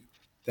free.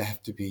 They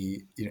have to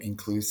be,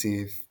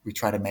 inclusive. We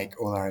try to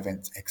make all our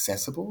events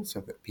accessible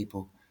so that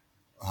people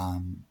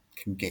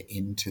can get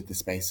into the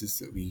spaces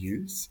that we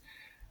use.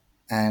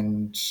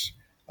 And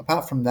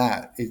apart from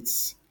that,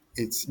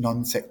 it's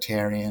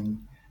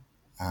non-sectarian.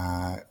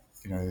 Uh,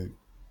 you know,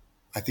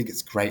 I think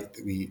it's great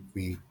that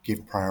we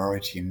give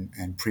priority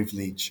and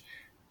privilege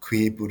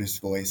queer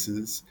Buddhist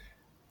voices.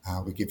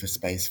 We give a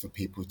space for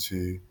people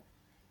to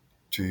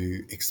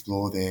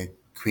explore their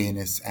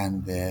queerness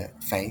and their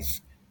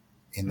faith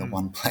in the mm,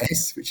 one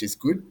place, which is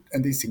good.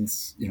 And these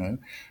things,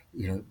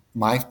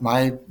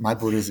 my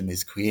Buddhism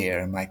is queer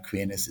and my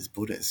queerness is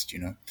Buddhist.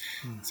 mm,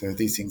 So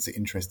these things are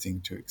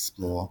interesting to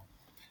explore.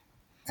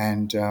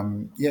 And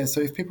yeah,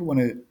 so if people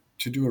want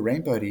to do a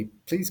rainbow tea,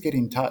 please get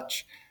in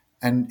touch.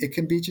 And it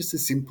can be just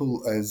as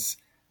simple as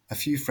a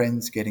few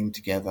friends getting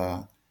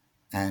together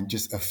and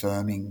just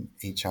affirming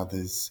each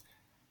other's,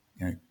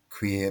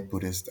 queer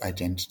Buddhist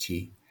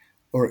identity.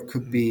 Or it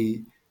could mm,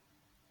 be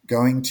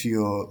going to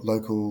your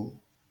local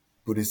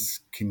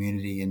Buddhist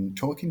community and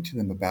talking to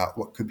them about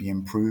what could be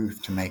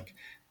improved to make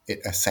it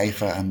a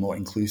safer and more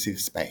inclusive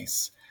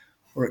space.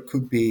 Or it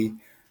could be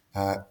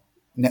uh,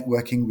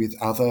 networking with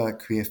other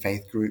queer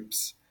faith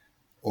groups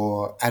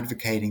or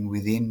advocating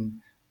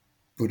within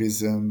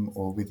Buddhism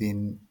or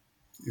within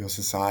your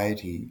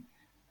society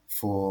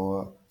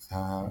for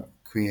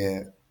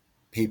queer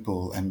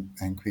people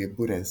and queer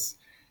Buddhists,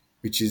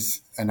 which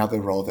is another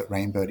role that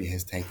Rainbodhi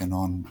has taken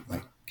on,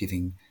 like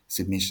giving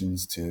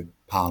submissions to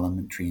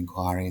parliamentary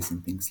inquiries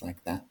and things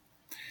like that.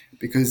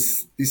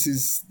 Because this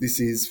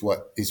is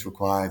what is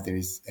required. There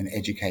is an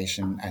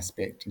education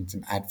aspect and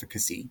some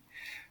advocacy,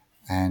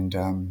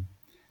 and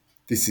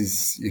this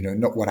is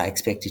not what I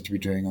expected to be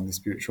doing on the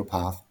spiritual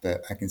path,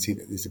 but I can see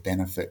that there's a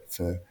benefit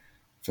for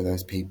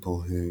those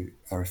people who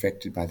are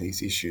affected by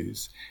these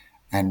issues,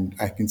 and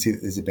I can see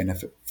that there's a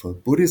benefit for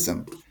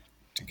Buddhism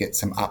to get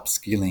some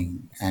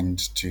upskilling and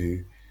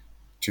to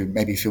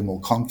maybe feel more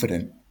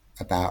confident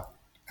about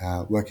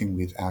working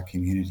with our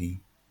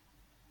community.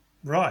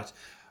 right.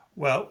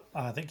 Well,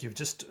 I think you've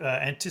just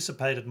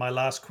anticipated my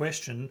last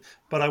question,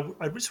 but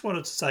I just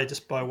wanted to say,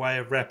 just by way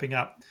of wrapping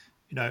up,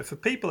 for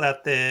people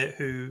out there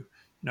who,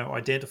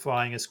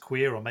 identifying as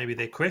queer, or maybe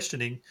they're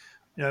questioning,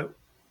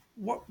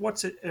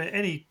 what's it,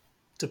 any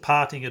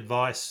departing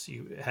advice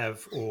you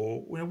have,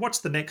 or what's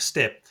the next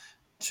step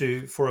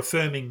for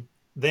affirming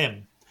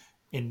them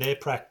in their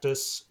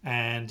practice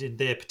and in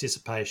their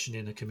participation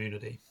in the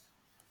community?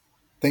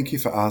 Thank you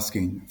for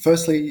asking.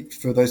 Firstly,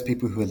 for those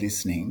people who are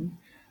listening,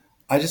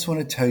 I just want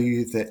to tell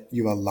you that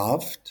you are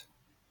loved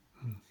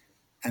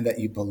and that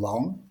you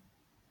belong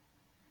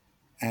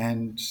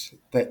and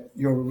that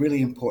you're a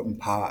really important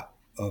part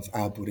of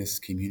our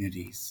Buddhist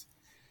communities.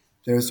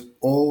 There's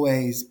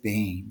always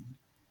been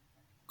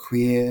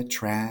queer,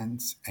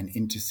 trans, and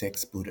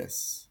intersex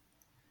Buddhists,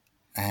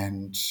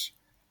 and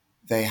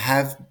they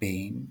have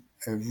been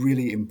a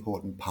really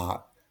important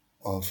part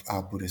of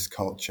our Buddhist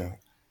culture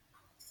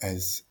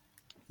as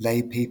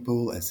lay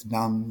people, as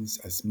nuns,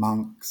 as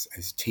monks,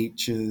 as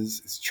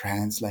teachers, as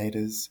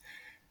translators.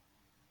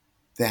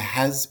 There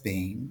has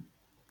been,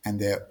 and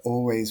there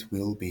always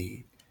will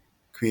be,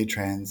 queer,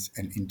 trans,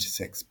 and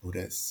intersex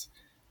Buddhists.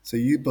 So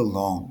you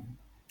belong,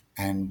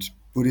 and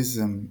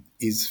Buddhism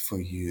is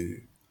for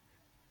you.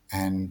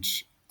 And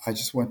I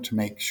just want to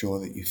make sure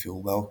that you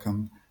feel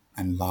welcome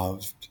and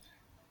loved.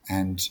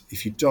 And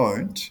if you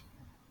don't,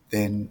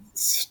 then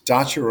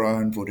start your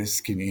own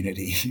Buddhist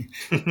community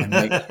and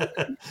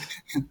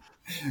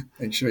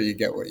make sure you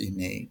get what you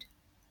need.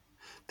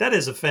 That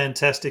is a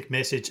fantastic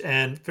message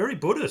and very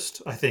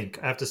Buddhist, I think,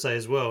 I have to say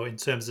as well, in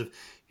terms of,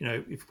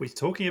 if we're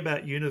talking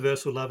about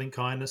universal loving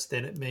kindness,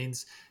 then it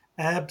means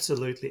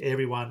absolutely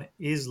everyone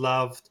is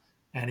loved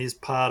and is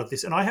part of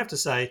this. And I have to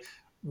say,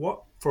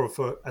 what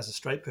for as a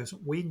straight person,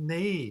 we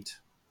need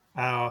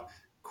our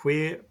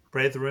queer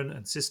brethren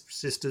and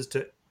sisters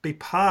to be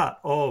part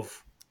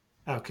of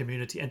our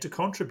community and to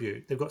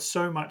contribute. They've got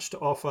so much to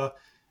offer.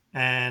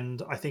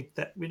 And I think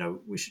that,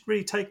 we should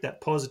really take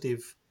that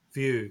positive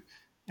view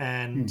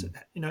and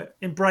Hmm.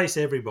 embrace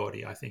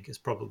everybody. I think is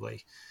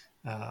probably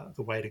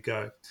the way to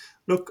go.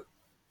 Look,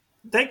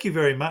 thank you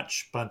very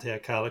much, Bhante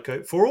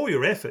Akaliko, for all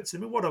your efforts. I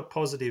mean, what a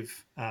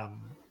positive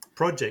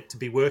project to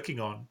be working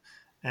on,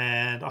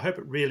 and I hope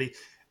it really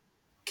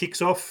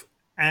kicks off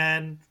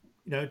and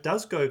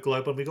does go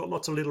global. And we've got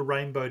lots of little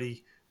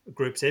Rainbodhi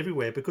groups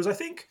everywhere, because I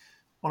think,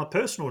 on a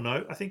personal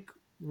note, I think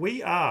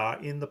we are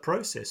in the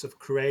process of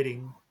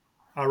creating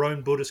our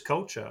own Buddhist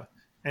culture,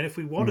 and if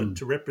we want it Hmm.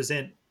 to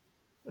represent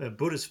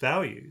Buddhist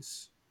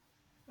values,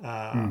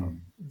 Hmm.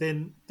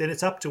 then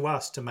it's up to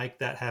us to make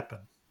that happen.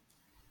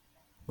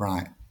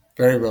 Right.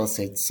 Very well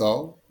said,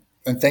 Sol.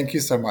 And thank you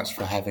so much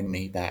for having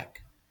me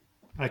back.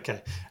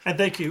 Okay, and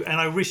thank you, and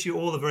I wish you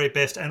all the very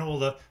best, and all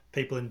the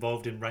people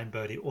involved in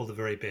Rainbodhi all the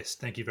very best.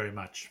 Thank you very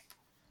much.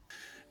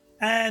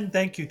 And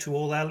thank you to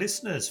all our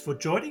listeners for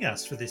joining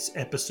us for this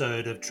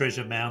episode of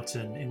Treasure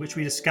Mountain, in which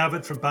we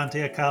discovered from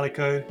Bhante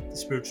Akaliko, the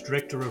spiritual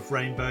director of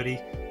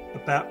Rainbodhi,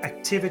 about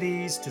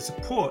activities to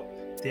support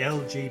the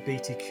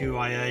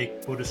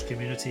LGBTQIA Buddhist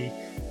community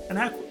and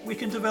how we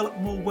can develop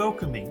more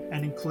welcoming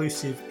and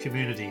inclusive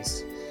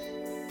communities.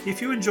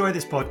 If you enjoy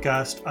this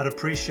podcast, I'd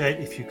appreciate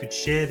if you could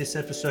share this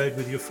episode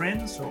with your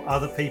friends or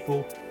other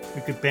people who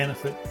could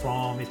benefit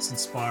from its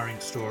inspiring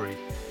story.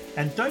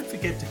 And don't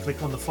forget to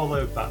click on the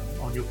follow button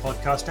on your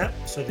podcast app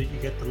so that you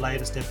get the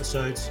latest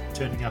episodes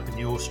turning up in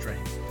your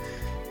stream.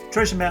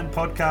 Treasure Mountain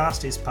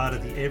Podcast is part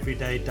of the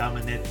Everyday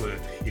Dhamma Network.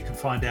 You can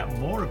find out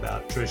more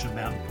about Treasure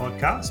Mountain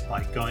Podcast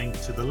by going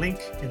to the link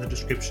in the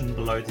description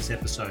below this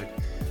episode.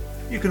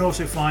 You can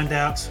also find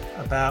out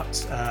about,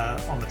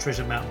 on the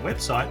Treasure Mountain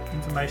website,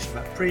 information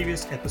about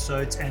previous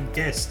episodes and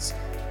guests,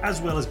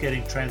 as well as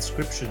getting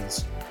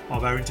transcriptions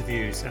of our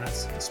interviews, and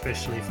that's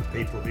especially for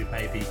people who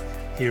may be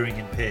hearing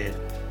impaired.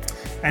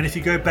 And if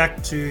you go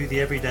back to the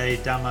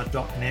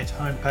everydaydhamma.net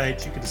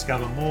homepage, you can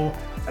discover more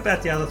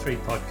about the other 3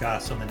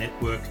 podcasts on the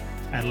network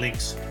and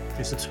links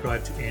to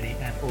subscribe to any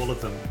and all of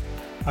them.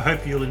 I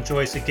hope you'll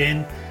enjoy us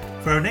again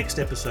for our next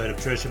episode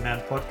of Treasure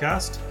Mountain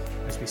Podcast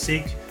as we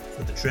seek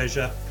for the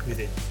treasure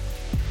within.